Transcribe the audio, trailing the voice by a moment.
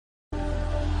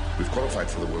We've qualified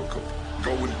for the World Cup.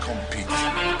 Go and compete.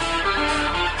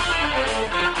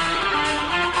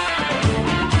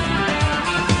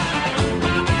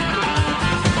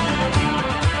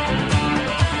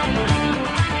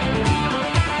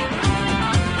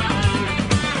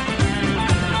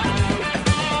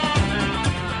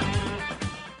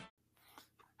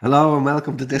 Hello and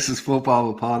welcome to This Is Football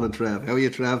with Paul and Trev. How are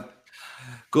you, Trev?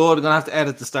 Good. I'm going to have to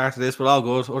edit the start of this, but all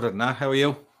good. Other than that, how are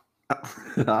you?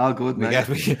 All good,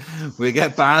 mate. We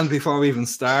get banned before we even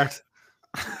start.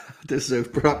 This is a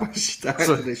proper start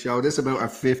to the show. This is about our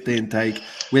 15th take.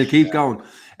 We'll keep going.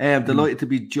 Delighted to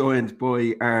be joined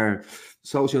by our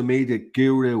social media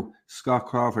guru, Scott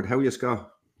Crawford. How are you, Scott?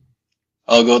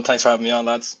 All good. Thanks for having me on,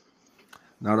 lads.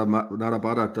 Not a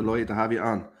bother. Delighted to have you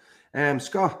on.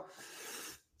 Scott,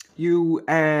 you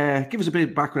give us a bit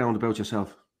of background about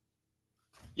yourself.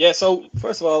 Yeah, so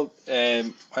first of all, I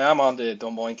am on the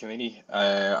Dunboyne committee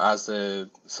as the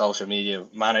social media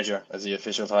manager, as the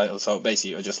official title. So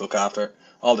basically, I just look after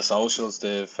all the socials,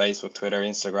 the Facebook, Twitter,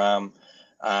 Instagram,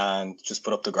 and just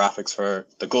put up the graphics for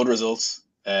the good results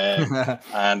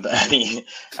and any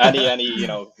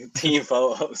team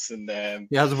photos. And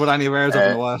he hasn't put any words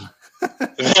up in a while.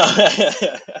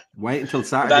 Wait until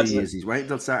Saturday. He's waiting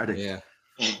until Saturday.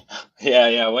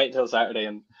 Yeah. Wait until Saturday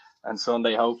and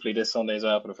Sunday, hopefully this Sunday as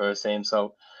well for the first team.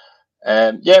 So,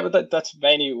 but that's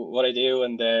mainly what I do.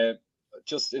 And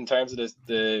just in terms of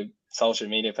the social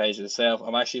media page itself,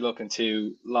 I'm actually looking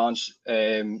to launch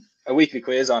a weekly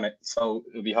quiz on it. So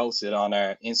it'll be hosted on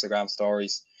our Instagram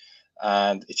stories.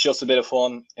 And it's just a bit of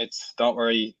fun. Don't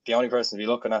worry, the only person to be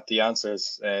looking at the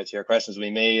answers to your questions will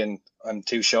be me, and I'm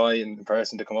too shy in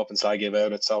person to come up and slag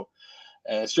about it. So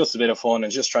it's just a bit of fun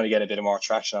and just trying to get a bit of more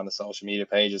traction on the social media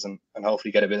pages and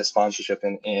hopefully get a bit of sponsorship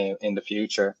in the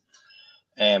future.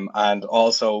 And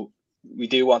also, we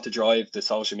do want to drive the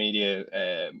social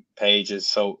media pages.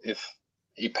 So if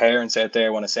your parents out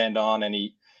there want to send on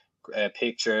any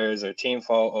pictures or team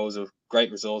photos of great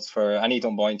results for any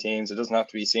Dunboyne teams, it doesn't have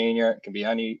to be senior. It can be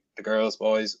the girls,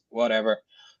 boys, whatever.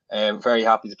 Very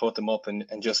happy to put them up and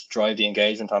just drive the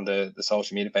engagement on the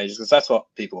social media pages, because that's what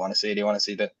people want to see. They want to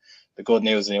see the good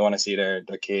news, and they want to see their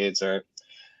kids or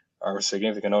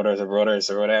significant others or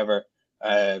brothers or whatever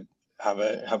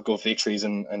have good victories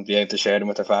and be able to share them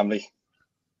with their family.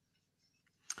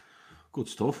 Good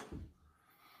stuff.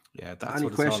 Yeah, that's any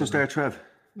questions there, Trev?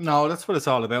 No, that's what it's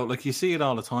all about. Like, you see it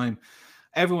all the time.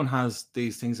 Everyone has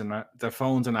these things in their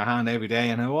phones in their hand every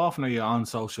day, and how often are you on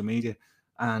social media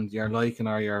and you're liking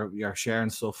or you're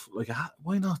sharing stuff? Like,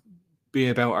 why not be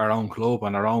about our own club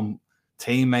and our own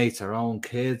teammates, our own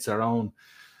kids, our own,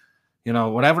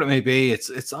 whatever it may be?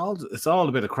 It's all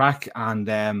a bit of crack, and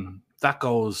that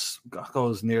goes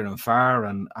near and far,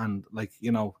 and like,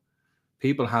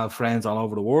 people have friends all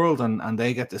over the world, and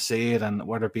they get to see it, and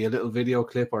whether it be a little video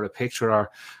clip or a picture,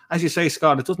 or, as you say,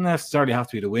 Scott, it doesn't necessarily have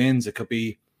to be the wins. It could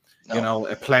be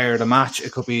a player of the match,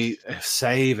 it could be a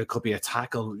save, it could be a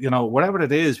tackle, whatever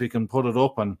it is, we can put it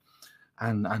up and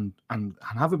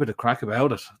have a bit of crack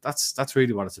about it. That's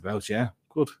really what it's about. Yeah,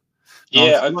 good.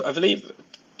 Yeah, I believe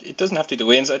it doesn't have to be the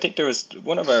wins. I think there was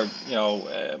one of our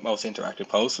most interactive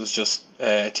posts was just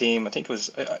a team. I think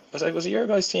it was your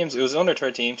guys' teams. It was an under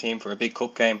 13 team for a big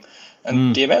cup game,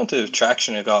 and the amount of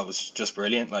traction it got was just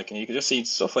brilliant. Like, and you could just see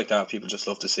stuff like that. People just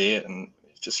love to see it, and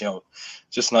it's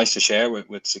just nice to share with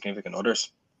significant others.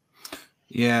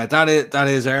 Yeah, that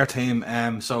is our team.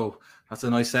 So that's a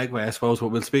nice segue, I suppose. But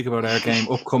we'll speak about our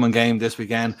upcoming game this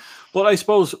weekend. But I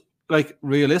suppose, like,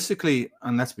 realistically,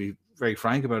 and let's be very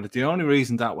frank about it, the only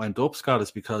reason that went up, Scott,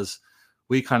 is because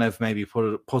we kind of maybe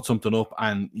put something up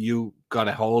and you got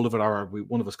a hold of it, or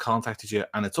one of us contacted you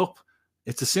and it's up.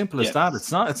 It's as simple as that.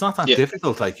 It's not that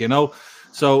difficult,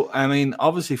 So, I mean,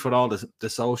 obviously for all the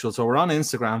socials, so we're on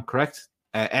Instagram, correct?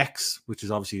 X, which is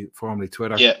obviously formerly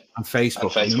Twitter, and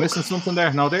Facebook. Are you missing something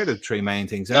there? No, they're the three main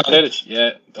things. The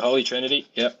Holy Trinity.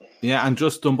 Yeah, and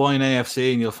just Dunboyne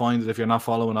AFC, and you'll find it if you're not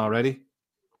following already.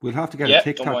 We'll have to get a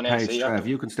TikTok page, Trev.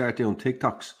 You can start doing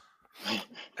TikToks.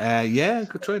 Yeah,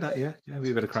 could try that. Yeah,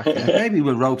 we better crack. Maybe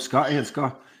we'll rope Scott in.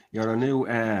 Scott, you're a new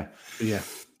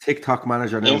TikTok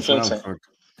manager now as well. For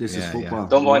This Is Football.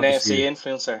 Dunboyne AFC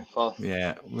influencer, Paul.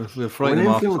 Yeah, we'll frighten him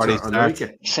off before he starts.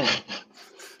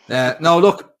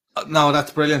 No,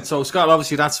 that's brilliant. So, Scott,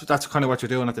 obviously that's kind of what you're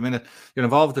doing at the minute. You're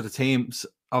involved with the teams.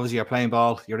 Obviously, you're playing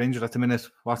ball. You're injured at the minute.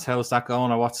 How's that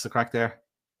going, or what's the crack there?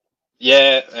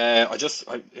 Yeah,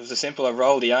 it was a simple. I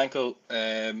rolled the ankle,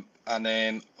 and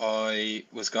then I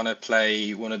was gonna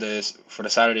play for the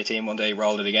Saturday team one day.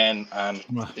 Rolled it again, and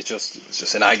it's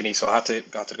just an agony. So I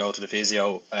got to go to the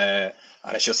physio, and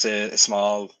it's just a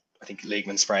small, I think,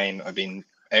 ligament sprain. I've been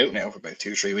out now for about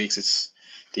 2-3 weeks. It's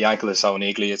the ankle is so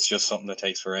niggly. It's just something that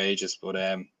takes for ages. But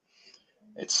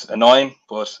it's annoying.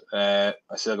 But I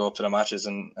still go up to the matches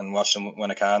and watch them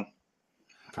when I can.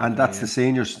 And that's the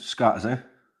seniors, Scott, is it?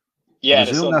 Yeah, I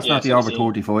presume that's not the over team.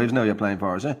 35s now you're playing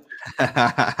for, is it? No,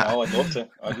 I'd love to.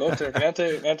 I'd love to. If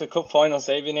we went to cup finals,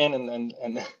 saving in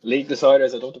and league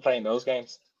deciders, I'd love to play in those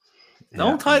games.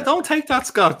 Don't take that,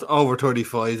 Scott, over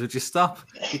 35s. Would you stop?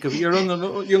 Because you're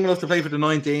young enough to play for the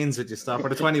 19s. Would you stop? Or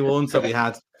the 21s that we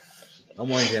had. Don't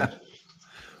mind you.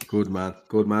 Good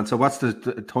man. So what's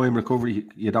the time recovery?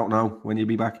 You don't know when you'll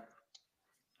be back?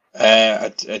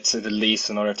 It's at least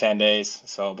another 10 days.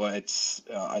 So, but it's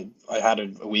I had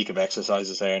a week of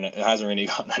exercises there, and it hasn't really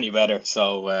gotten any better.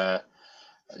 So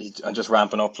I'm just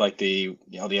ramping up like the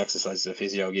exercises the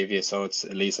physio give you. So it's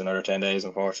at least another 10 days,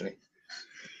 unfortunately.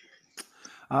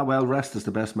 Well, rest is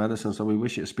the best medicine. So we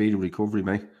wish you a speedy recovery,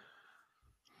 mate.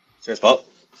 Cheers, Paul.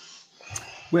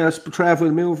 Well, Trev,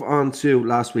 we'll move on to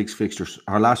last week's fixtures,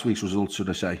 or last week's results, should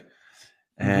I say.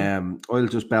 I'll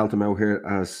just belt them out here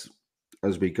as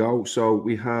we go. So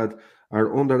we had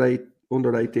our under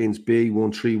 18s B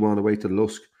won 3-1 away to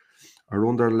Lusk. Our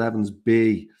under 11s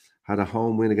B had a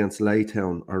home win against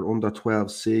Laytown. Our under 12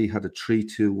 C had a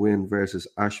 3-2 win versus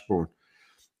Ashbourne.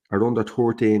 Our under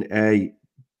 13 A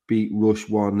beat Rush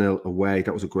 1-0 away.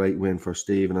 That was a great win for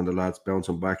Stephen and the lads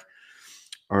bouncing back.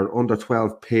 Our under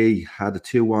 12 P had a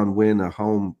 2-1 win at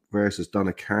home versus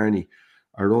Donacarney.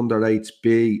 Our under 8s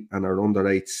B and our under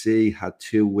 8C had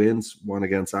 2 wins, one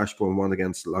against Ashbourne, one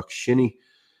against Lochshinny.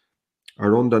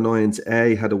 Our under 9s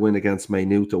A had a win against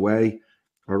Maynooth away.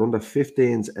 Our under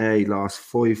 15s A lost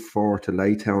 5-4 to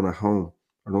Laytown at home.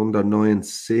 Our under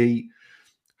 9C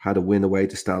had a win away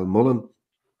to Stalmullen.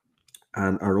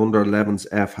 And our under 11s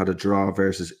F had a draw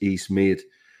versus East Meath.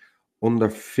 Under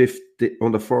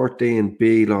 14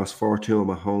 B lost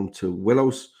 4-2 at home to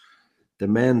Willows. The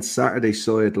men's Saturday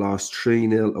side lost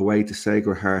 3-0 away to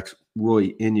Sacred Heart. Roy,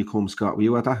 in you come, Scott. Were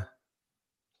you at that?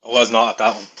 I was not at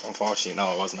that one, unfortunately. No,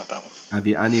 I wasn't at that one. Have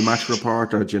you any match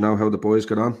report, or do you know how the boys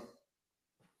got on?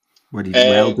 Were they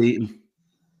well beaten?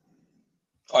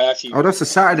 That's the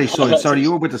Saturday side. Sorry,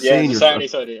 you were with the seniors. The Saturday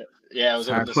side. Yeah, I was.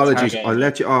 Apologies, I'll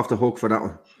let you off the hook for that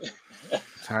one.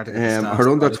 Our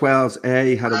under 12s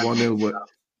A had a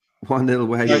 1-0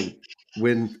 away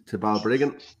win to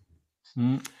Balbriggan.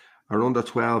 Our under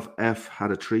 12 F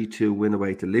had a 3-2 win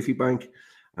away to Liffeybank,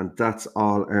 and that's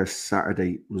all our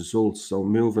Saturday results. So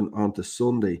moving on to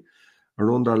Sunday,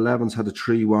 our under 11s had a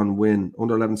 3-1 win.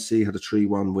 Under 11C had a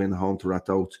 3-1 win home to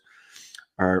Ratoath.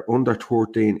 Our under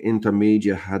 13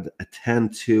 intermediate had a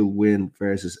 10-2 win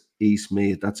versus East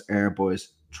Meath. That's our boys.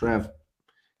 Trev,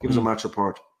 give us a match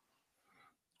report.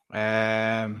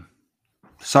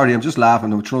 Sorry, I'm just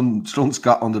laughing. I'm throwing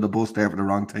Scott under the bus there for the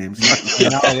wrong teams.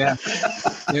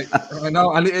 I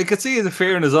know, and I could see the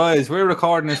fear in his eyes. We're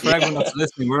recording this for everyone that's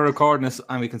listening. We're recording this,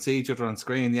 and we can see each other on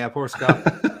screen. Yeah, poor Scott.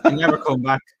 He never come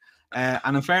back.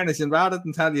 And in fairness, and rather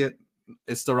than tell you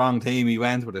it's the wrong team, he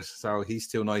went with it. So he's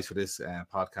too nice for this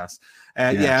podcast.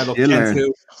 Look,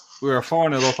 we were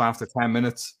 4-0 up after 10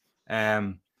 minutes.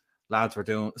 Lads were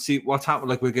doing. See what's happened.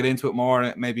 Like, we'll get into it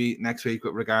more maybe next week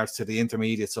with regards to the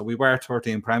intermediate. So we were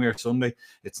 13 Premier Sunday.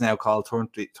 It's now called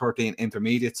 13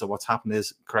 Intermediate. So what's happened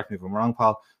is, correct me if I'm wrong,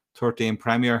 Paul, 13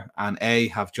 Premier and A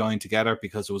have joined together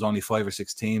because there was only 5 or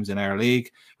 6 teams in our league,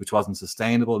 which wasn't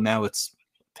sustainable. Now it's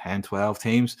 10, 12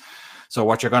 teams. So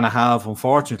what you're going to have,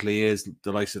 unfortunately, is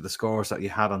the likes of the scores that you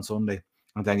had on Sunday,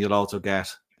 and then you'll also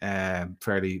get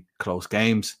fairly close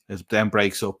games. It then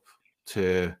breaks up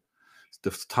to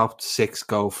the top 6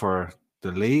 go for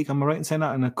the league. Am I right in saying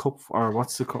that, in a cup, or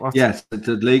what's the cup? Yes,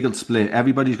 the league will split.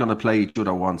 Everybody's going to play each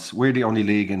other once. We're the only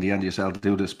league in the NDSL to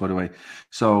do this, by the way.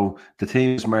 So the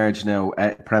teams merged now.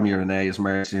 Premier and A is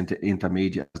merged into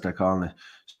intermediate, as they're calling it.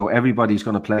 So everybody's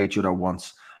going to play each other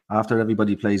once. After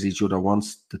everybody plays each other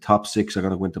once, the top 6 are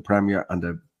going to go into Premier, and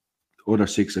the other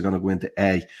 6 are going to go into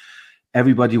A.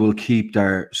 Everybody will keep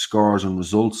their scores and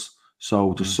results.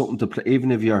 So there's something to play,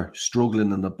 even if you're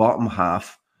struggling in the bottom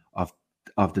half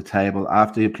of the table.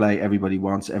 After you play,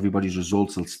 everybody's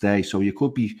results will stay. So you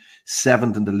could be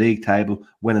 7th in the league table.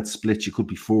 When it splits, you could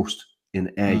be 1st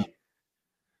in A.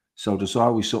 So there's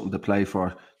always something to play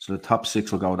for. So the top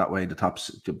 6 will go that way. The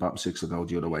bottom 6 will go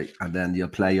the other way. And then you'll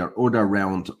play your other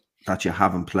round that you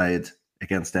haven't played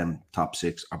against them top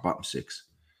 6 or bottom 6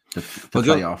 to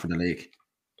play off in the league.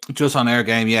 Just on our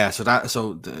game, yeah. So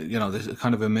there's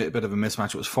kind of a bit of a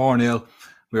mismatch. It was 4-0.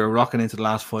 We were rocking into the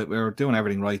last fight. We were doing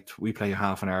everything right. We played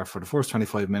half an hour. For the first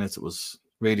 25 minutes, it was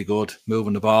really good,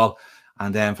 moving the ball.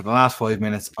 And then for the last 5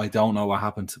 minutes, I don't know what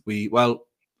happened.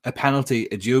 a penalty,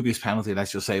 a dubious penalty,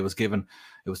 let's just say, was given.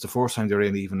 It was the first time they were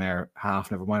in even their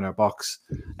half, never mind our box.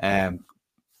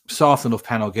 Soft enough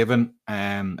penalty given.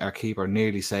 Our keeper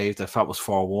nearly saved. I thought it was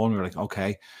 4-1. We were like,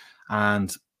 okay.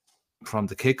 And from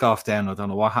the kickoff then, I don't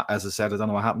know what, as I said, I don't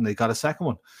know what happened. They got a second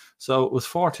one. So it was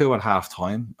 4-2 at half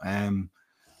time. And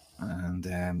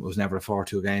it was never a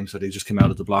 4-2 game. So they just came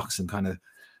out of the blocks and kind of,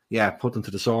 put them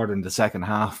to the sword in the second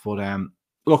half. But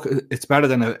look, it's better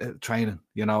than a training.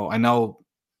 You know, I know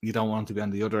you don't want to be on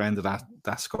the other end of that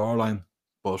scoreline,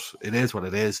 but it is what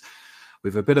it is.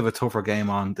 We've a bit of a tougher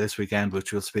game on this weekend,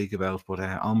 which we'll speak about, but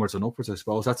onwards and upwards, I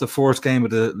suppose. That's the first game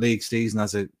of the league season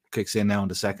as it kicks in now in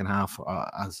the second half,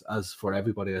 as for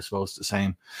everybody, I suppose, the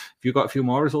same. Have you got a few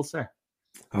more results there?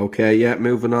 Okay, yeah,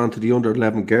 moving on to the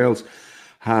under-11 girls.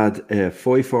 Had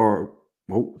 5-4,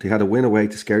 they had a win away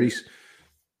to Skerries.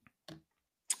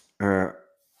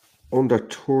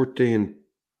 Under-13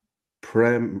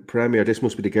 Premier, this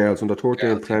must be the girls,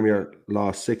 under-13 Premier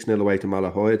lost 6-0 away to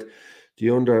Malahide. The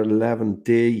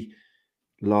under-11D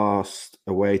lost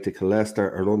away to Colester.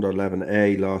 Our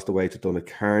under-11A lost away to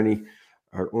Donacarney.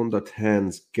 Our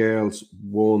under-10s girls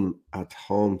won at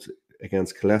home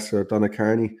against Colester,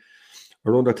 Donacarney.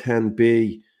 Our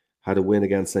under-10B had a win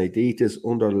against St. Edith's.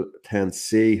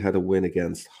 Under-10C had a win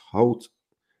against Hout.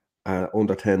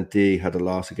 Under-10D had a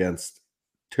loss against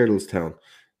Turtlestown,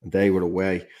 and they were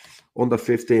away.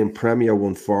 Under-15 Premier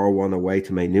won 4-1 away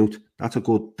to Maynooth. That's a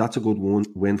good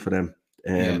win for them.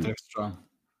 They're strong.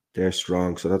 They're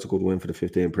strong, so that's a good win for the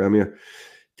 15 Premier.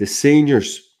 The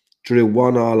seniors drew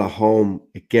 1-1 at home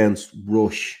against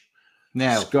Rush.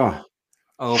 Now, Scott,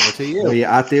 over to you. Are you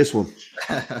at this one?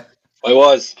 I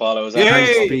was, Paul. I was at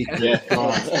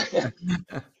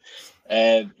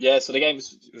so the game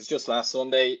was just last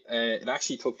Sunday. It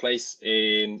actually took place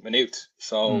in Maynooth.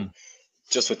 So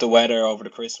just with the weather over the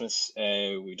Christmas,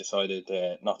 we decided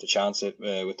not to chance it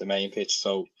with the main pitch.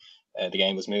 So the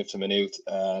game was moved to Maynooth,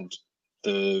 and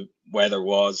the weather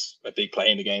was a big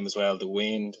play in the game as well. The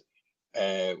wind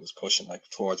was pushing like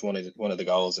towards one of the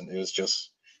goals, and it was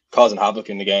just causing havoc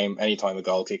in the game. Anytime a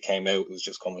goal kick came out, it was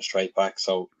just coming straight back.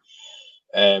 So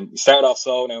we started off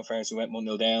slow. Now, in fairness, we went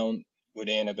 1-0 down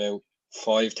within about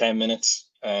 5-10 minutes.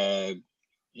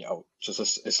 Just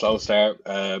a slow start.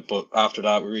 But after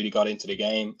that, we really got into the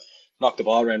game, knocked the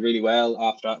ball around really well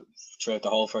after that throughout the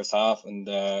whole first half. And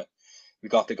we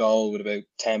got the goal with about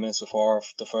 10 minutes before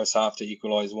the first half to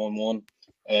equalise 1-1.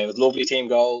 It was a lovely team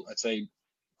goal. I'd say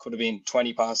could have been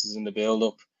 20 passes in the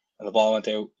build-up. And the ball went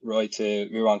out right to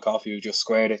Ruan Coffey, who just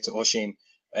squared it to Usheen.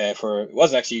 It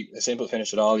wasn't actually a simple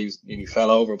finish at all. He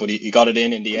fell over, but he got it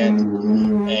in the end.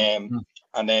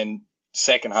 And then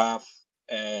second half,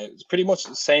 it was pretty much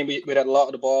the same. We had a lot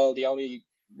of the ball. The only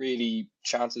really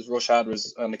chances Rush had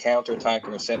was on the counter attack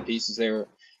or set pieces. They were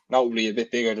notably a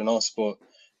bit bigger than us, but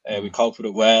we coped with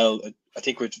it well. I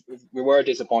think we were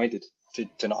disappointed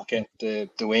to not get the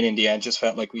win in the end. Just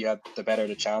felt like we had the better of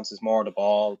the chances, more of the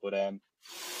ball, but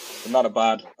not a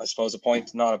bad, I suppose,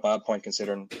 not a bad point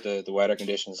considering the weather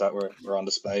conditions that were on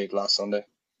display last Sunday.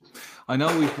 I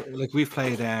know we've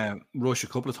played Rush a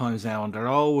couple of times now, and they're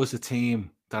always a team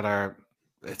that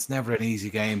it's never an easy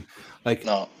game.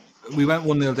 No. We went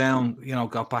 1-0 down,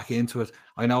 got back into it.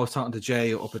 I know I was talking to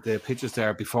Jay up at the pitches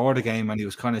there before the game, and he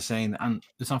was kind of saying, and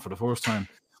it's not for the first time,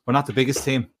 we're not the biggest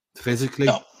team physically,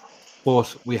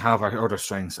 but we have our other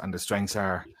strengths, and the strengths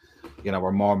are,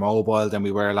 we're more mobile than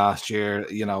we were last year,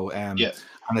 and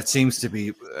it seems to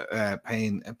be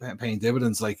paying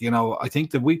dividends. I think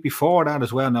the week before that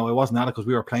as well, now I wasn't at it because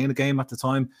we were playing the game at the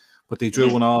time, but they drew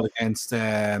 1-1 against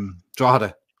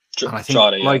Drogheda. And I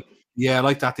think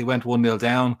like that, they went 1-0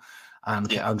 down and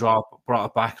brought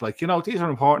it back. These are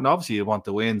important. Obviously, you want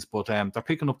the wins, but they're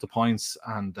picking up the points,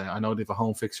 and I know they have a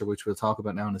home fixture, which we'll talk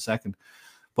about now in a second.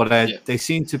 But they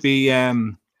seem to be I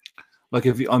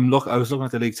was looking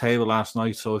at the league table last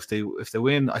night. So if they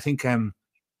win, I think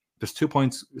there's 2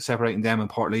 points separating them and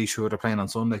Portlaoise, who they're playing on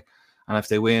Sunday. And if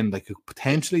they win, they could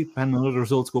potentially, depending on other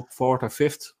results, go up 4th or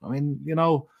 5th. I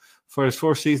mean, for his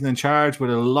first season in charge with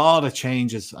a lot of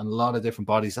changes and a lot of different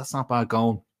bodies, that's not bad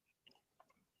going.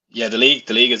 Yeah, the league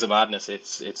is a madness.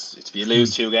 It's if you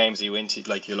lose 2 games, you win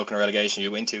you're looking at relegation,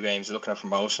 you win 2 games, you're looking at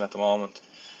promotion at the moment.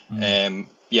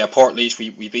 Portlaoise,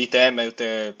 we beat them out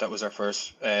there. That was our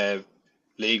first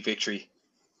league victory.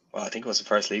 Well, I think it was the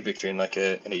first league victory in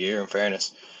in a year, in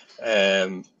fairness.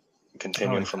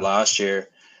 Continuing from last year,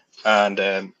 and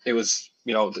it was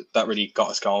that really got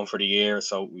us going for the year.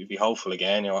 So we'd be hopeful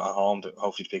again, at home, to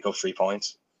hopefully pick up 3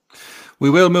 points. We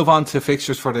will move on to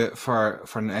fixtures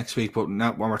for next week, but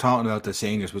now when we're talking about the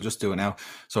seniors, we'll just do it now.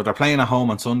 So they're playing at home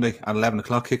on Sunday at 11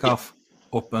 o'clock kickoff.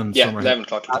 up in Yeah, summer. 11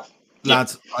 o'clock.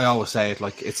 Lads, I always say it,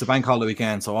 like, it's the bank holiday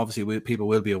weekend, so obviously people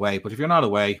will be away. But if you're not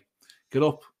away, get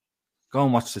up, go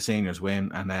and watch the seniors win,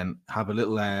 and then have a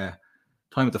little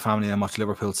time with the family and watch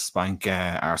Liverpool spank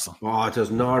Arsenal. Oh,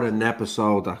 there's not an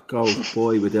episode that goes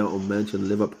by without mentioning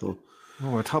Liverpool.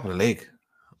 Oh, we're top of the league.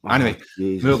 Anyway,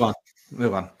 Jesus. move on.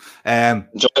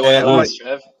 Enjoy while it lasts,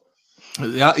 Trev.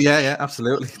 Yeah,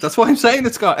 absolutely. That's why I'm saying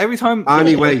it, Scott. Every time.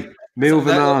 Anyway,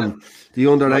 moving on. The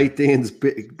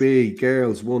under-18s B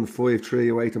girls won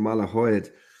 5-3 away to Malahide.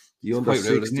 The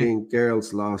under-16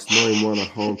 girls lost 9-1 at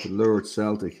home to Lourdes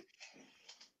Celtic.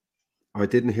 I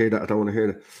didn't hear that. I don't want to hear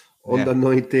that.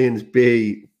 Under-19s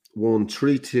B won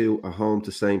 3-2 at home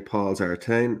to St. Paul's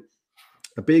Artane.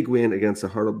 A big win against a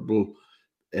horrible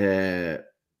wind.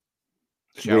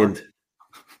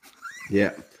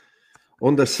 Yeah.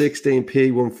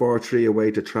 Under-16P won 4-3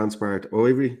 away to Transport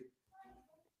Ivory.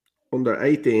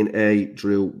 Under-18A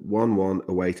drew 1-1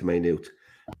 away to Maynooth.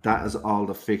 That is all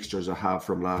the fixtures I have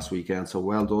from last weekend. So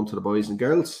well done to the boys and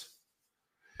girls.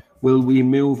 Will we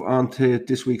move on to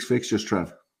this week's fixtures,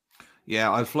 Trev?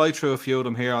 Yeah, I'll fly through a few of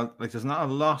them here. Like, there's not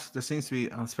a lot. There seems to be,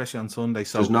 especially on Sunday.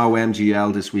 So there's no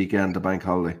MGL this weekend, the bank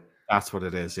holiday. That's what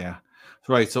it is, yeah.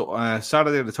 Right, so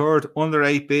Saturday the 3rd,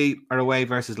 under-8B are away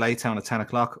versus Laytown at 10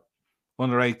 o'clock.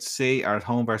 Under-8C are at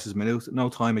home versus Maynooth. No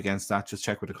time against that. Just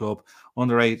check with the club.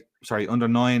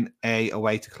 Under-9A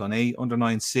away to Clonee.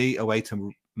 Under-9C away to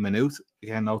Maynooth.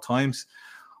 Again, no times.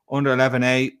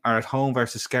 Under-11A are at home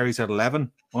versus Skerries at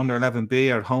 11.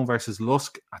 Under-11B are at home versus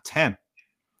Lusk at 10.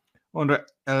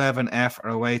 Under-11F are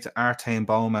away to Artane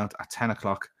Beaumont at 10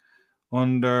 o'clock.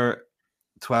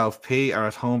 Under-12P are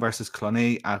at home versus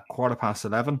Clonee at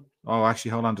 11:15. Oh,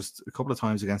 actually, hold on. Just a couple of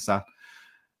times against that.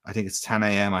 I think it's 10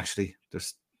 a.m. actually.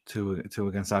 There's two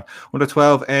against that.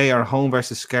 Under-12A are home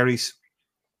versus Skerries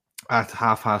at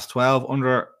 12:30.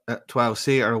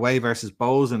 Under-12C are away versus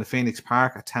Bowes in the Phoenix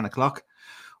Park at 10 o'clock.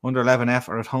 Under-11F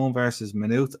are at home versus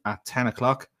Maynooth at 10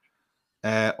 o'clock.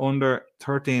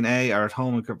 Under-13A are at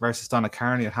home versus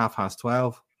Donacarney at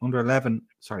 12:30.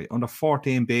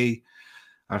 Under-14B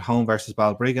are at home versus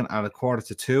Balbriggan at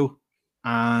 1:45.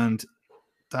 And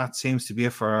that seems to be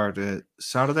it for the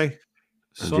Saturday.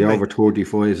 And the over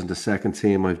 35s and the second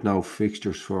team I've no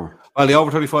fixtures for. Well, the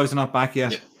over 35s are not back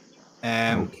yet.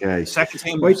 Okay. Second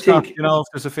team, if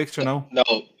there's a fixture, no?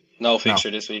 No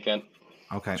fixture this weekend.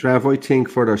 Okay. Trev, I think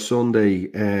for their Sunday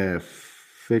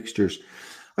fixtures,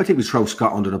 I think we throw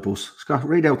Scott under the bus. Scott,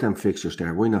 read out them fixtures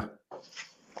there. Why not?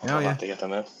 I'll have to get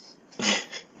them out.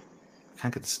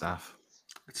 Can't get the staff.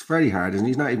 It's very hard, and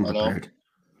he's not even prepared.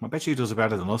 I bet you does it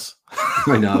better than us.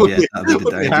 I know, yeah. That'll be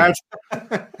the danger. Hard.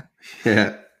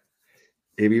 Yeah.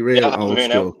 It'd be real old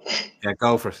school. Yeah,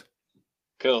 go for it.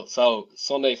 Cool. So,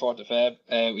 Sunday, 4th of Feb,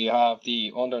 we have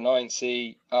the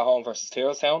under-9C at home versus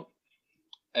Tearstown.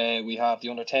 We have the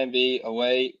under-10B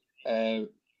away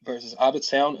versus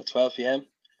Abbottstown at 12 p.m.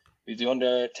 We have the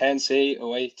under-10C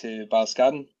away to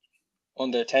Balscadden.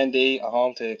 Under-10D at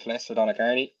home to Clester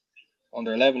Donacarney.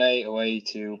 Under-11A away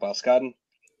to Balscadden.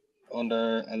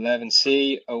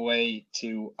 Under-11C away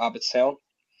to Abbottstown.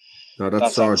 No,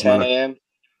 that's at 10 a.m.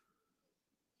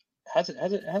 Has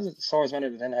it Swords Manor,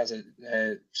 but then has it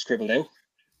scribbled out?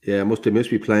 Yeah, they must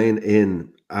be playing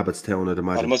in Abbottstown, I'd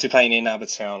imagine. They must be playing in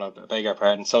Abbottstown, I beg your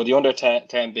pardon. So the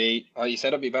under-10B, you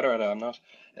said I'd be better at it, I'm not.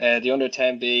 The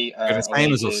under-10B are away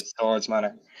to Swords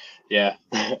Manor. Yeah.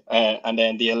 And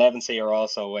then the 11C are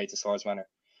also away to Swords Manor.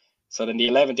 So then the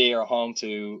 11D are home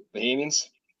to Bohemians.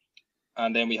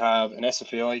 And then we have an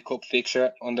SFI Cup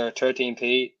fixture under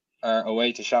 13P are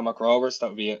away to Shamrock Rovers. That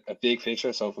would be a big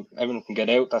fixture. So if everyone can get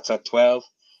out, that's at 12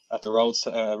 at the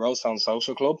Roadstown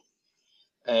Social Club.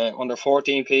 Under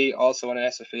 14P, also in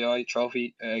an SFI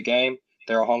trophy game,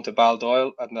 they're home to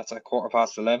Baldoyle, and that's at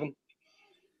 11:15.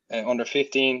 Under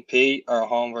 15P are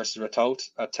home versus Ratoath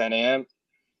at 10 a.m.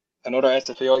 Another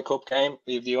SFI Cup game,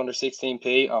 we have the under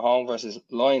 16P are home versus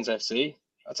Lions FC.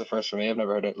 That's a first for me. I've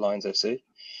never heard of Lions FC.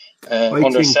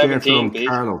 Under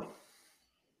 17B.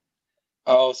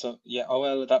 Oh, so yeah. Oh,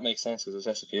 well, that makes sense because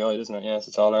it's SFI, doesn't it? Yes,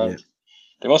 it's all Ireland. Yeah.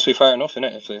 They must be far enough in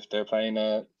it if they're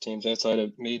playing teams outside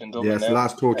of Meath and Dublin. Yes, the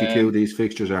last 32 these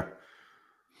fixtures are.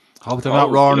 Hope they're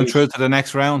not roaring through to the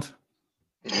next round.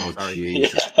 Oh,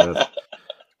 Jesus.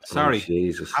 Sorry. Oh,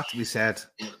 Jesus. Had to be said.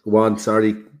 Go on.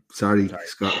 Sorry,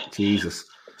 Scott. Jesus.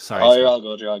 Sorry. Oh, you're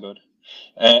all good.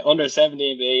 Under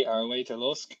 17B are away to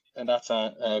Lusk, and that's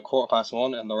at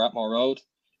 1:15 in the Ratmore Road.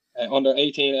 Under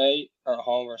 18A are at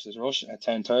home versus Rush at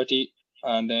 10:30,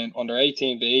 and then under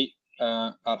 18B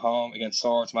at home against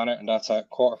Swords Manor, and that's at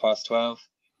 12:15.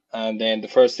 And then the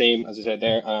first team, as I said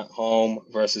there, at home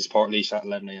versus Portlaoise at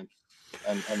 11 a.m.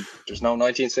 and there's no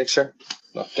 19-6er.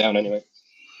 Not down anyway.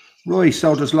 Right,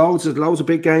 so there's loads of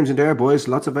big games in there, boys.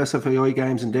 Lots of SFAI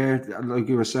games in there. Like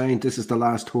you were saying, this is the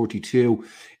last 32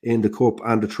 in the cup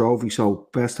and the trophy. So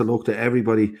best of luck to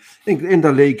everybody in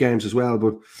the league games as well,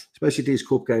 but especially these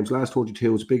cup games. Last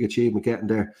 32 is a big achievement getting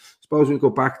there. Suppose we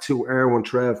go back to Erwin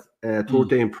Trev,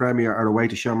 13 Premier are away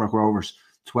to Shamrock Rovers,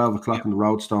 12 o'clock in the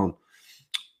Roadstone.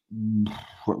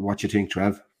 What you think,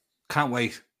 Trev? Can't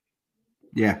wait.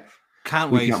 Yeah,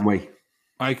 can't wait.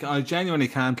 I genuinely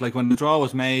can't. Like when the draw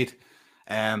was made,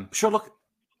 sure. Look,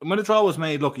 when the draw was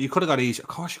made, look, you could have got easier. Of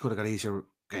course, you could have got easier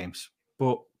games,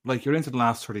 but like you're into the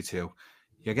last 32,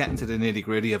 you're getting to the nitty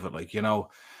gritty of it. Like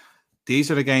these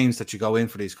are the games that you go in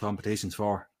for these competitions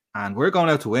for, and we're going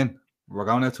out to win. We're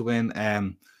going out to win.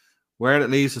 Where it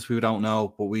leaves us, we don't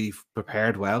know, but we've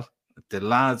prepared well. The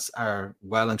lads are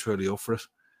well and truly up for it.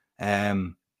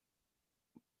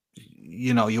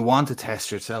 You want to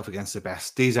test yourself against the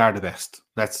best. These are the best.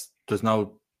 There's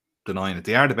no denying it.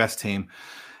 They are the best team.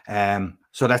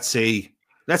 So let's see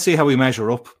how we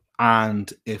measure up.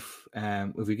 And if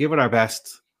we give it our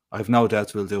best, I've no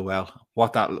doubts we'll do well.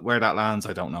 Where that lands,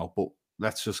 I don't know. But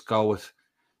let's just go with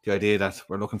the idea that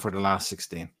we're looking for the last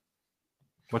 16.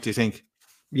 What do you think?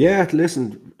 Yeah,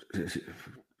 listen, it's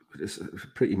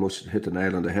pretty much hit the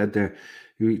nail on the head there.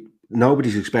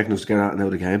 Nobody's expecting us to get out and out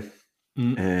of the game.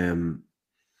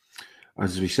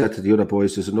 As we said to the other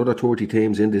boys, there's another 30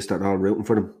 teams in this that are all rooting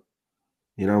for them.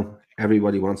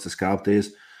 Everybody wants to scalp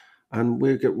these, and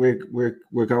we're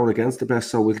going against the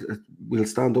best. So we'll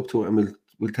stand up to it and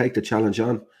we'll take the challenge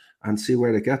on and see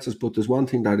where it gets us. But there's one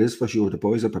thing that is for sure: the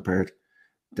boys are prepared.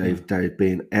 They've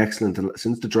been excellent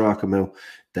since the draw came out.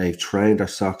 They've trained their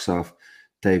socks off.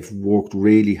 They've worked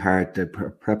really hard. The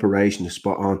preparation is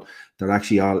spot on. They're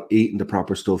actually all eating the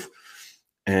proper stuff.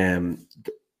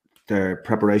 Their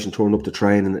preparation turning up to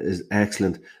training is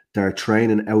excellent. They're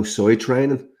training outside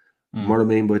training. What I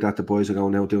mean by that, the boys are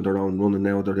going out doing their own running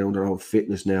now. They're doing their own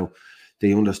fitness now.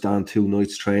 They understand 2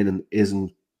 nights training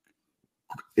isn't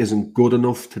good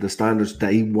enough to the standards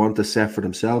they want to set for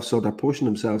themselves. So they're pushing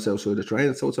themselves outside the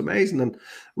training. So it's amazing. And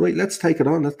right, let's take it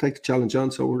on. Let's take the challenge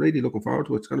on. So we're really looking forward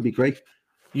to it. It's going to be great.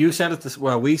 You said it.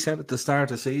 We said at the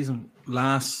start of the season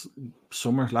last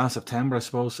September, I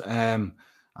suppose. And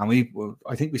I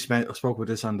think we spoke with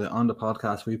this on the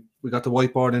podcast. We got the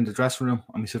whiteboard in the dressing room,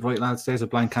 and we said, right, lads, there's a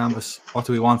blank canvas. What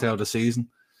do we want out of the season?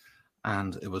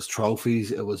 And it was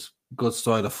trophies. It was good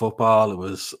style of football. It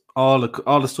was all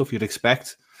the stuff you'd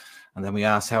expect. And then we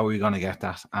asked, how are we going to get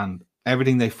that? And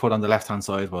everything they've put on the left-hand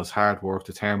side was hard work,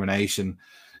 determination,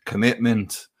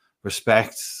 commitment,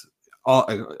 respect.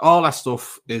 All that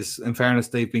stuff is, in fairness,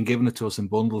 they've been giving it to us in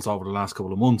bundles over the last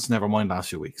couple of months, never mind last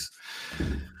few weeks.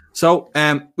 So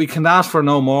we can ask for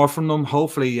no more from them.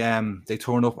 Hopefully they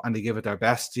turn up and they give it their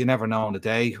best. You never know on the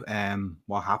day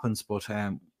what happens, but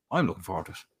I'm looking forward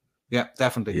to it. Yeah,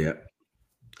 definitely. Yeah,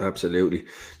 absolutely.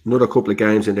 Another couple of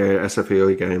games in there,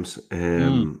 SFAI games.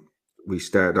 We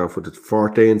start off with the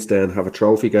 14s, then have a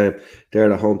trophy game.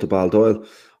 They're at home to Baldoyle.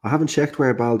 I haven't checked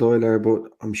where Baldoyle are,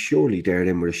 but I'm surely they're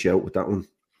in with a shout with that one.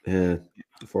 The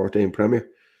 14 Premier.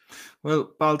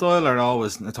 Well, Baldoyle are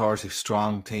always notoriously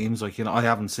strong teams. Like, I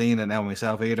haven't seen it now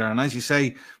myself either. And as you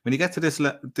say, when you get to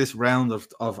this round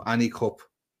of any cup,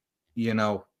 you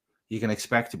can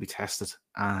expect to be tested.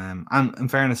 And in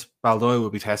fairness, Baldoyle will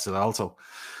be tested also.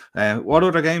 What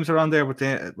other games are on there with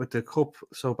the cup?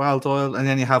 So Baldoyle, and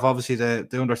then you have obviously the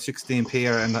under 16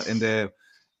 peer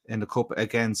in the cup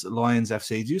against Lions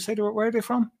FC. Do you say where are they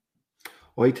from?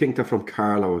 I think they're from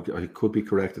Carlow. I could be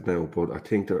corrected now, but I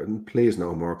think they're. Please,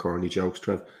 no more corny jokes,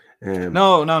 Trev.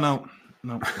 No. No,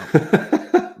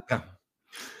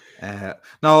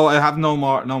 I have no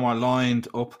more lined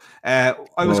up. But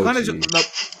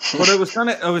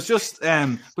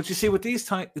you see, with these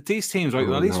teams, right?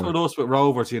 Well, at least with us, with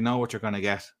Rovers, you know what you're going to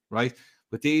get, right?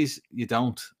 With these, you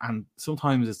don't, and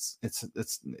sometimes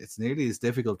it's nearly as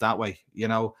difficult that way,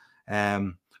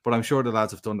 But I'm sure the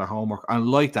lads have done their homework, and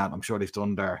like that, I'm sure they've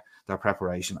done their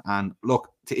preparation. And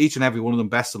look, to each and every one of them,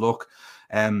 best of luck.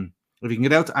 If you can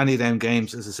get out to any of them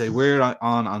games, as I say, we're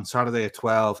on Saturday at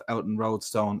 12 out in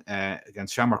Roadstone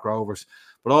against Shamrock Rovers.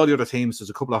 But all the other teams, there's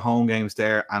a couple of home games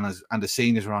there, and the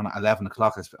seniors are on at 11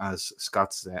 o'clock, as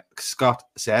Scott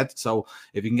said. So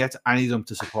if you can get to any of them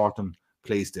to support them,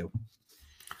 please do.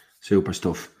 Super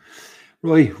stuff.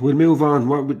 Right, we'll move on.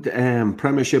 What with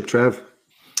Premiership, Trev?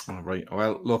 All right.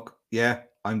 Well, look,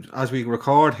 as we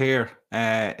record here,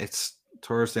 it's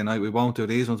Thursday night. We won't do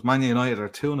these ones. Man United are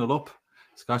 2-0 up.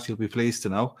 Scott, you'll be pleased to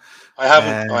know. I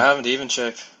haven't even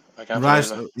checked. I can't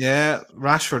believe it. Yeah,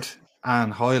 Rashford.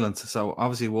 and Highlands. So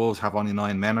obviously Wolves have only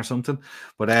 9 men or something.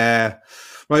 But right,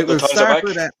 we'll times are start back.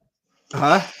 with it.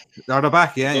 They're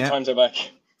back, yeah, Good times are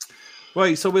back.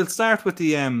 Right, so we'll start with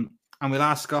the and we'll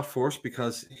ask Scott first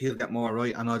because he'll get more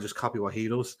right, and I'll just copy what he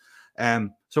does.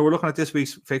 So we're looking at this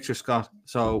week's fixture, Scott.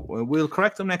 So we'll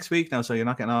correct them next week now, so you're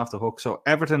not getting off the hook. So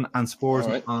Everton and Spurs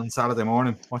on Saturday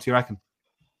morning. What do you reckon?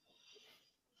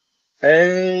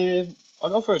 I'll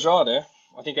go for a draw there.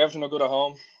 I think Everton are good at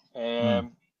home.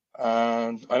 And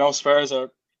I know Spurs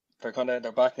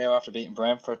they're back now after beating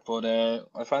Brentford, but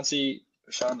I fancy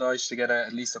Sean Dyche to get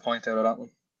at least a point out of that one.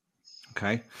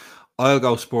 Okay. I'll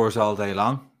go Spurs all day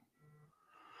long.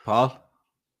 Paul?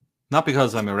 Not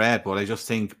because I'm a red, but I just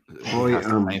think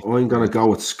I'm going to go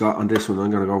with Scott on this one.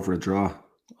 I'm going to go for a draw.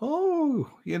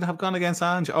 Oh, you'd have gone against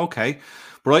Ange. Okay.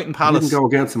 Brighton Palace. I didn't go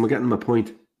against him. I'm getting him a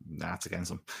point. That's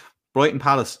against him. Brighton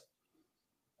Palace.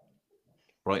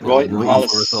 Brighton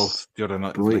Palace result the other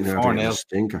night. Brighton like 4-0.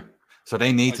 Stinker. So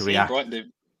they need to react.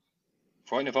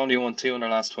 Brighton have only won 2 in their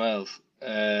last 12.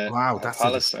 Wow, that's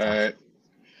Palace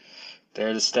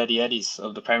they're the steady eddies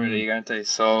of the Premier League, aren't they?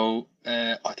 So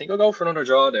I think I'll go for another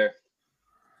draw there.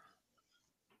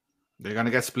 They're going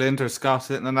to get splinters, Scott,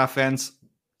 sitting on that fence.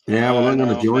 Yeah, well, I'm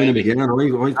going to join him again. Here.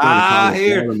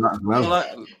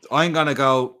 I'm going to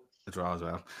go a draw as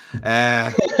well.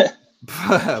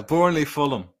 Burnley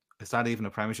Fulham. Is that even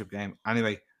a Premiership game?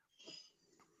 Anyway.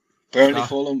 Burnley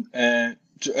Fulham. I'll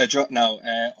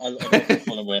go for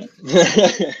Fulham win.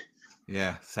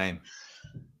 Yeah, same.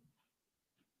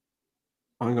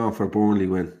 I'm going for a Burnley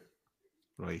win.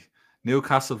 Right.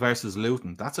 Newcastle versus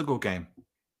Luton. That's a good game.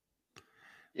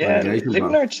 Yeah,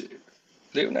 Luton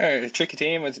are a tricky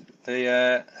team. They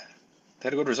had a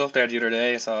good result there the other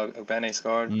day. I saw Bene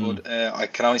scored, but I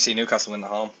can only see Newcastle win at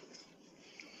home.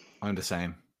 I'm the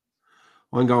same.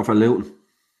 I'm going for Luton.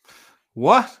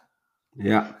 What?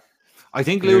 Yeah. I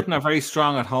think Luton are very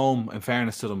strong at home, in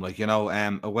fairness to them.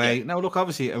 Away. Yeah. Now, look,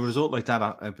 obviously, a result like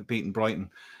that, beating Brighton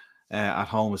at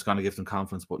home is going to give them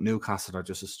confidence, but Newcastle are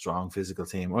just a strong physical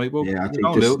team. Right? Well, yeah, I think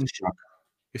Luton.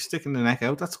 You're sticking the neck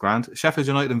out. That's grand. Sheffield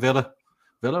United and Villa.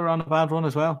 Villa are on a bad run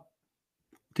as well.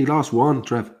 They lost 1,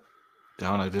 Trev.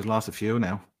 No, they've lost a few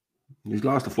now. He's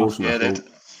lost the first one. Yeah, they're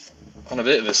on a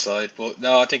bit of a slide, but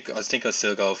no, I think I'll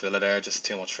still go Villa there. Just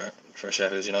too much for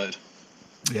Sheffield United.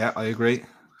 Yeah, I agree.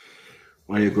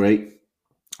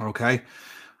 Okay.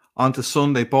 On to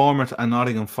Sunday, Bournemouth and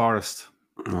Nottingham Forest.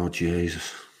 Oh,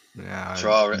 Jesus. Yeah.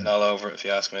 Draw written all over it, if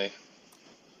you ask me.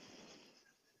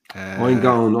 I'll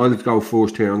go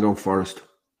first here. I'm going Forest.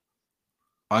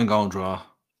 I'm going draw.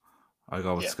 I'll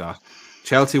go with Scott.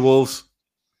 Chelsea Wolves.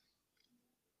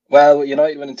 Well,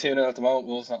 United winning 2-0 at the moment.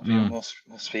 Wolves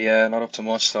must be not up to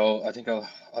much. So I think I'll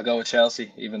go with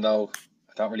Chelsea, even though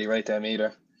I don't really rate them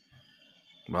either.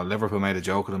 Well, Liverpool made a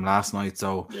joke of them last night.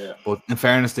 So, yeah. But in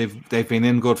fairness, they've been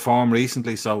in good form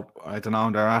recently. So I don't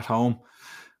know. They're at home.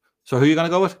 So who are you going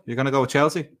to go with? You're going to go with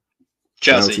Chelsea?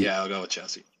 Chelsea. Yeah, I'll go with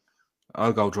Chelsea.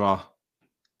 I'll go draw.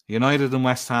 United and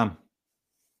West Ham.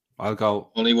 I'll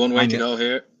go. Only one way to go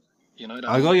here. United.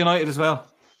 I'll go United as well.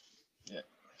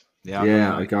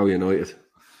 Yeah, I go United.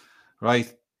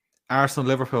 Right. Arsenal,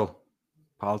 Liverpool.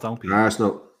 Paul, don't be.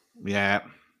 Arsenal. Yeah.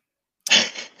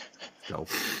 Go.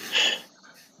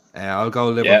 I'll go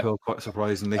Liverpool, quite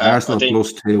surprisingly. Arsenal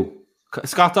 +2.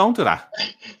 Scott, don't do that.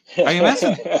 Are you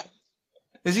messing?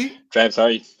 Is he? Trev,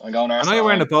 sorry. I'm going Arsenal. I know you're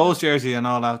wearing the Bowls jersey and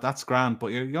all that. That's grand, but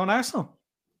you're going Arsenal.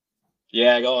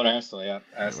 Yeah, going Arsenal, yeah.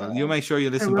 Arsenal. Well, you make sure you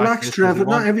listen back. Relax, Trevor.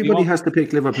 Not everybody has to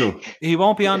pick Liverpool. He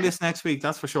won't be on this next week,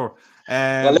 that's for sure.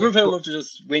 Well, Liverpool love to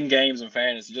just win games, in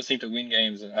fairness. They just seem to win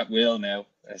games at will now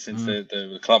since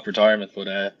the Klopp retirement. But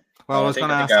I was going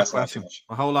to ask that question.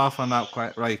 I'll hold off on that.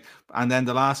 Right. And then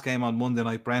the last game on Monday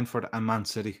night, Brentford and Man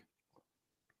City.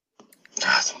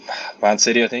 Man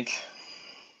City, I think.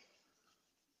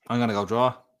 I'm going to go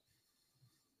draw.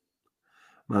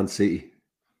 Man City.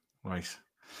 Right.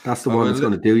 That's the one that's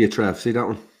going to do you, Trev. See that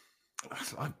one?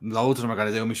 Loads of them are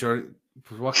going to do me, sure.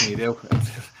 What can you do?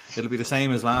 It'll be the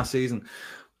same as last season.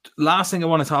 Last thing I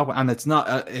want to talk about, and it's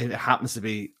not, it happens to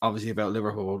be obviously about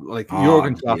Liverpool,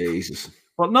 Jurgen Klopp. Jesus.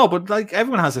 But no,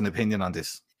 everyone has an opinion on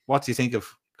this. What do you think of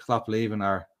Klopp leaving,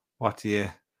 or what do you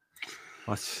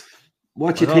think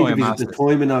of the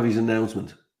timing of his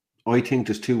announcement? I think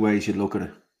there's 2 ways you look at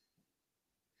it.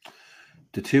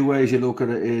 The 2 ways you look at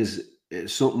it is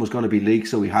something was going to be leaked,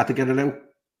 so we had to get it out.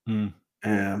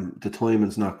 The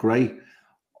timing's not great.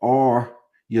 Or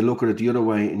you look at it the other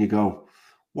way and you go,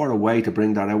 what a way to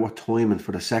bring that out. What timing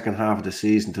for the second half of the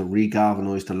season to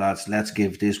re-galvanise the lads. Let's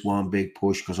give this one big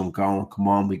push because I'm going, come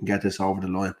on, we can get this over the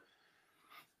line.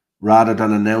 Rather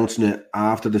than announcing it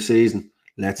after the season.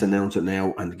 let's announce it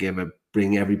now and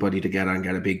bring everybody together and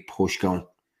get a big push going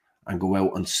and go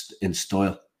out in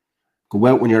style. Go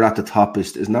out when you're at the top.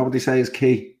 Isn't that what they say is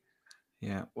key?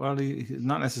 Yeah, well, he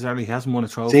not necessarily. He hasn't won a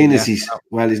trophy. Seeing as he's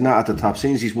not at the top.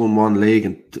 Seeing as he's won one league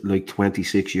in like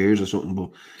 26 years or something,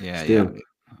 but still,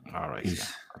 all right.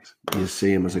 You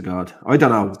see him as a god. I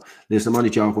don't know. Listen, I'm only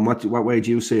joking. What way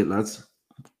do you see it, lads?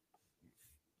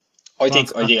 I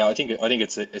think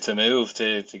it's a move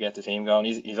to get the team going.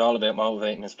 He's all about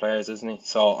motivating his players, isn't he?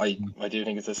 So I do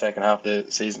think it's the second half of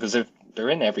the season, because they're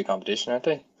in every competition, aren't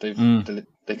they?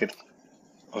 They could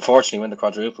unfortunately win the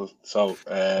quadruple. So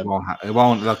it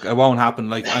won't happen.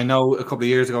 Like, I know a couple of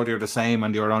years ago they were the same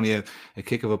and they were only a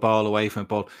kick of a ball away from it.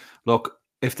 But look,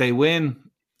 if they win,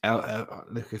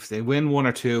 if they win one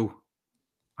or two,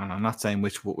 and I'm not saying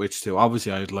which two.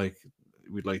 Obviously,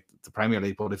 we'd like the Premier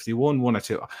League, but if they won one or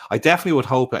two, I definitely would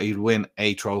hope that he'd win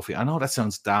a trophy. I know that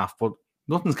sounds daft, but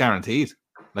nothing's guaranteed.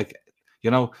 Like,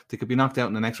 you know, they could be knocked out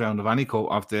in the next round of any cup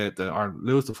of or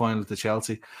lose the final to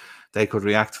Chelsea. They could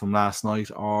react from last night,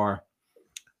 or,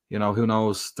 you know, who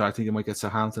knows? I think they might get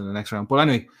Southampton in the next round. But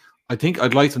anyway, I think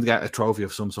I'd like them to get a trophy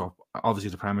of some sort. Obviously,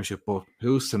 the Premiership, but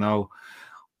who's to know?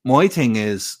 My thing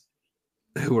is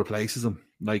who replaces them.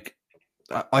 Like,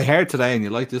 I heard today, and you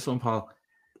like this one, Paul?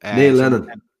 Neil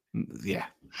Lennon. Yeah.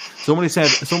 Somebody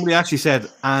actually said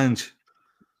Ange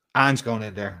going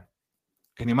in there.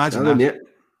 Can you imagine that?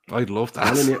 I'd love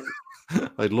that.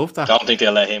 I'd love that. Don't think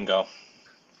they'll let him go.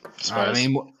 I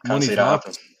mean, money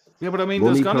talks. Yeah, but I mean,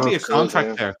 there's going to be a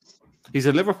contract there. He's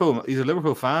a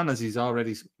Liverpool fan, as he's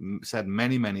already said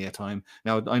many a time.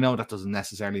 Now, I know that doesn't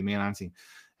necessarily mean anything.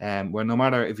 Where no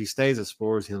matter if he stays at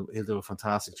Spurs, he'll do a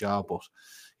fantastic job. But,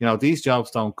 you know, these jobs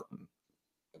don't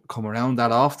come around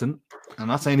that often. I'm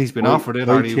not saying he's been offered it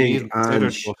or he's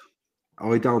considered.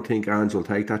 I don't think Ange will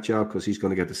take that job because he's going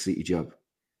to get the City job.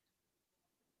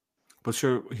 But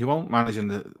sure, he won't manage in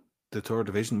the third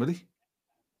division, will he?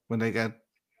 When they get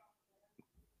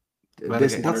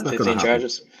that's not going to happen.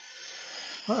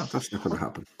 Well, that's not going to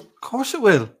happen. Of course it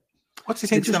will. What do you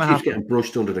think is going to happen? Getting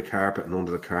brushed under the carpet and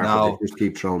under the carpet. No, they just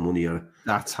keep throwing money at it.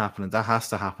 That's happening. That has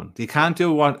to happen. You can't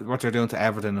do what they're doing to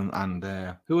Everton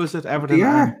and who is it? Everton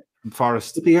and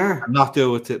Forest. They are. And not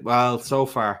do it. Well, so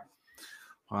far.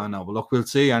 I know, but look, we'll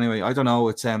see. Anyway, I don't know.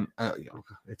 It's a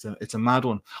mad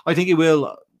one. I think he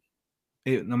will.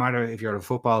 No matter if you're a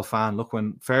football fan, look,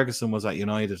 when Ferguson was at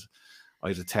United,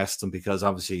 I detest him because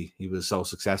obviously he was so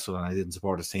successful and I didn't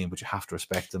support his team, but you have to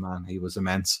respect the man. He was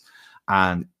immense.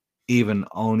 And even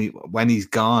only when he's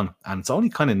gone, and it's only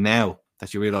kind of now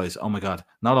that you realize, oh my God,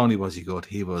 not only was he good,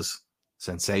 he was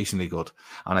sensationally good.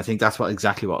 And I think that's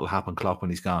exactly what will happen Klopp when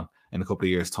he's gone in a couple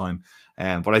of years' time.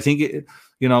 But I think,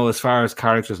 as far as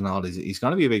characters and all, he's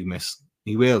going to be a big miss.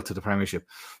 He will, to the Premiership.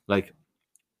 Like,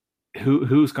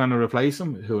 who's going to replace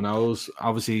him? Who knows?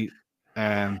 Obviously,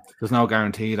 there's no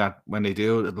guarantee that when they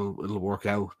do, it'll work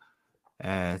out.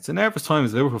 It's a nervous time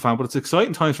as a Liverpool fan, but it's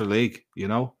exciting times for the league.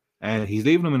 He's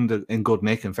leaving them in good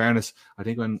nick. In fairness, I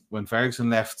think when Ferguson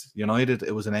left United,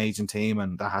 it was an aging team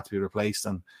and that had to be replaced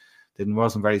and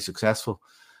wasn't very successful.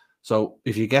 So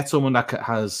if you get someone that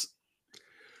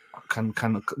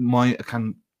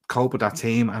can cope with that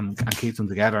team and keep them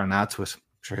together and add to it,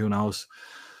 sure, who knows?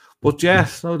 But yeah,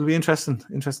 so it'll be interesting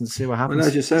to see what happens. Well,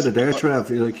 as you said it there,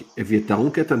 Trev, like, if you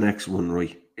don't get the next one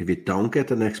right, if you don't get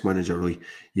the next manager right,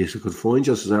 you could find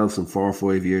yourselves in 4 or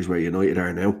 5 years where United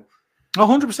are now.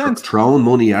 100%. Throwing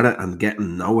money at it and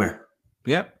getting nowhere.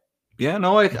 Yeah. Yeah,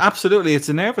 no, absolutely. It's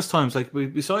a nervous times. Like,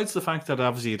 besides the fact that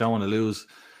obviously you don't want to lose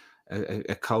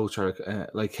a coach or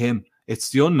like him, it's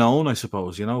the unknown, I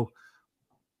suppose. You're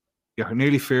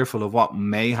nearly fearful of what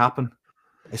may happen.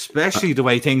 Especially the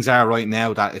way things are right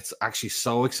now, that it's actually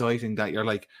so exciting that you're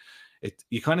like,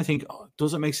 you kind of think,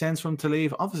 does it make sense for him to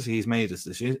leave? Obviously, he's made his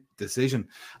decision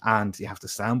and you have to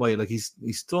stand by it. Like,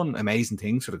 he's done amazing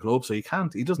things for the club, so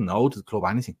he doesn't owe the club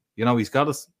anything. He's got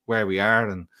us where we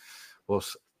are. But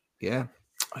yeah,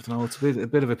 I don't know, it's a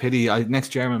bit of a pity. Next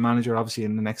German manager, obviously,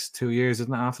 in the next 2 years,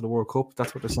 isn't it, after the World Cup?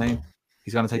 That's what they're saying.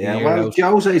 He's going to take a year out.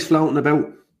 Jose's floating about.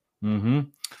 Mm-hmm.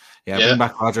 Yeah, bring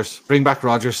back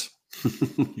Rodgers.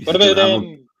 What about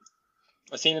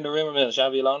I seen in the rumor mill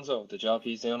Xabi Alonso, the job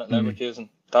he's doing at Leverkusen.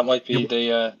 That might be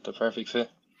the perfect fit.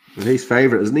 He's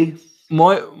favourite, isn't he?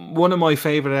 One of my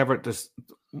favourite ever.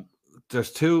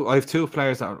 There's two. I have two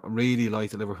players that I really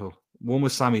liked at Liverpool. One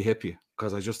was Sami Hyypiä,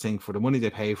 because I just think for the money they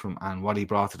paid for him and what he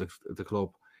brought to the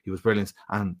club, he was brilliant.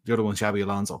 And the other one, Xabi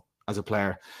Alonso, as a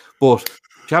player. But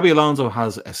Xabi Alonso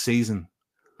has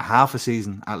half a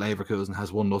season at Leverkusen,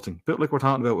 has won nothing. A bit like we're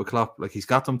talking about with Klopp. Like, he's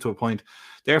got them to a point.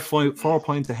 They're 4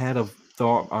 points ahead of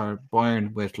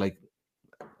Bayern with like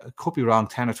could be wrong,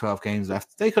 10 or 12 games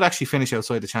left. They could actually finish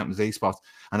outside the Champions League spot,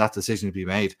 and that decision would be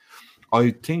made.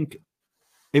 I think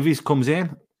if he comes in,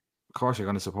 of course you're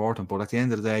going to support him, but at the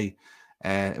end of the day,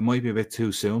 it might be a bit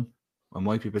too soon. But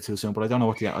I don't know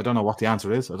what the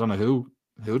answer is. I don't know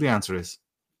who the answer is.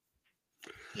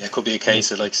 Yeah, it could be a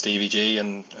case of like Stevie G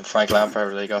and Frank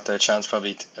Lampard. They got their chance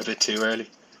probably a bit too early.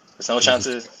 There's no chance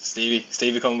of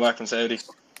Stevie coming back from Saudi.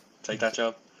 Take that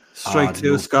job. Strike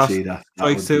two, Scott.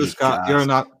 Strike two, Scott. You're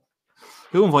not.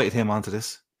 Who invited him onto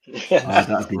this?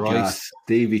 That'd be class.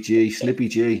 Stevie G, Slippy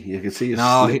G. You can see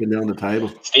us slipping down the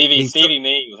table. Stevie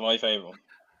Me was my favourite one.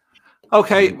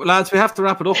 Okay, lads, we have to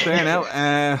wrap it up there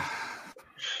now.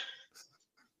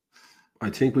 I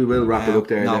think we will wrap it up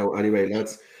there now. Anyway,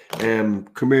 lads.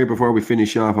 Come here before we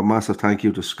finish off. A massive thank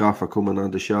you to Scott for coming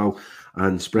on the show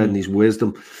and spreading his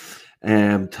wisdom.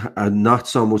 And not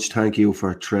so much thank you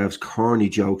for Trev's corny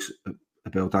jokes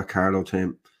about that Carlo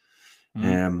team. But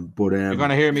you're going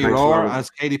to hear me roar, as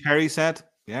Katy Perry said.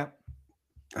 Yeah.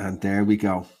 And there we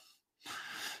go.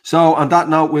 So on that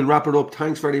note, we'll wrap it up.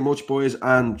 Thanks very much, boys,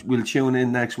 and we'll tune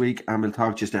in next week and we'll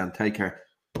talk to you then. Take care.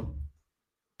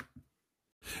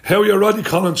 How are you, Roddy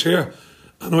Collins here,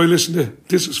 and I listen to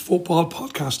This Is Football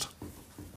podcast.